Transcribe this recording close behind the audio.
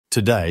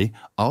Today,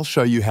 I'll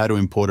show you how to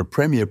import a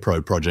Premiere Pro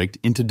project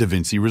into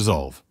DaVinci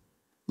Resolve.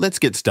 Let's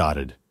get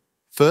started.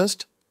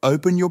 First,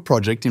 open your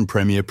project in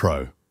Premiere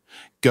Pro.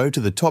 Go to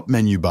the top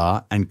menu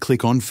bar and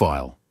click on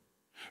File.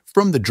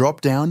 From the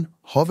drop-down,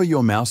 hover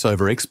your mouse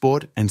over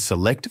Export and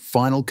select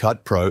Final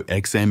Cut Pro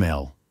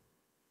XML.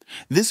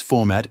 This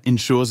format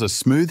ensures a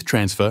smooth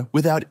transfer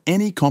without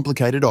any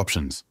complicated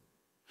options.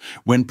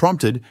 When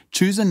prompted,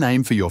 choose a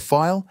name for your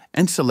file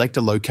and select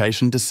a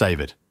location to save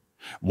it.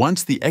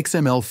 Once the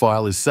XML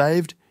file is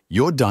saved,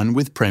 you're done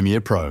with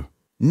Premiere Pro.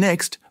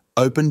 Next,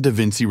 open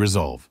DaVinci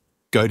Resolve.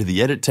 Go to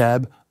the Edit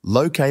tab,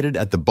 located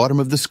at the bottom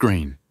of the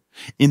screen.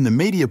 In the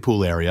Media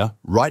Pool area,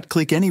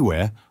 right-click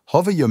anywhere,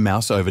 hover your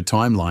mouse over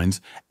Timelines,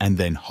 and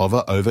then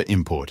hover over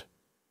Import.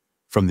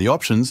 From the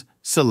options,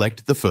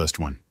 select the first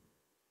one.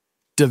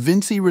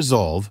 DaVinci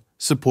Resolve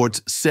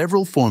supports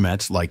several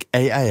formats like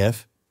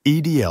AAF,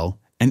 EDL,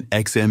 and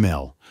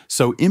XML,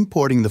 so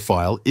importing the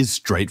file is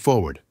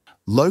straightforward.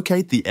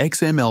 Locate the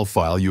XML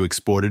file you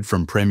exported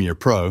from Premiere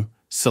Pro,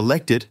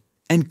 select it,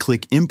 and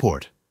click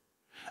Import.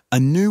 A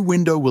new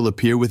window will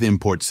appear with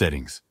import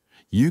settings.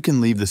 You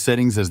can leave the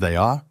settings as they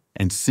are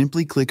and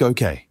simply click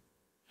OK.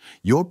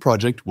 Your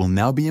project will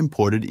now be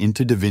imported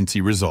into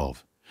DaVinci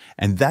Resolve,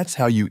 and that's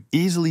how you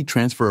easily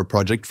transfer a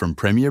project from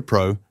Premiere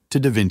Pro to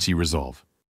DaVinci Resolve.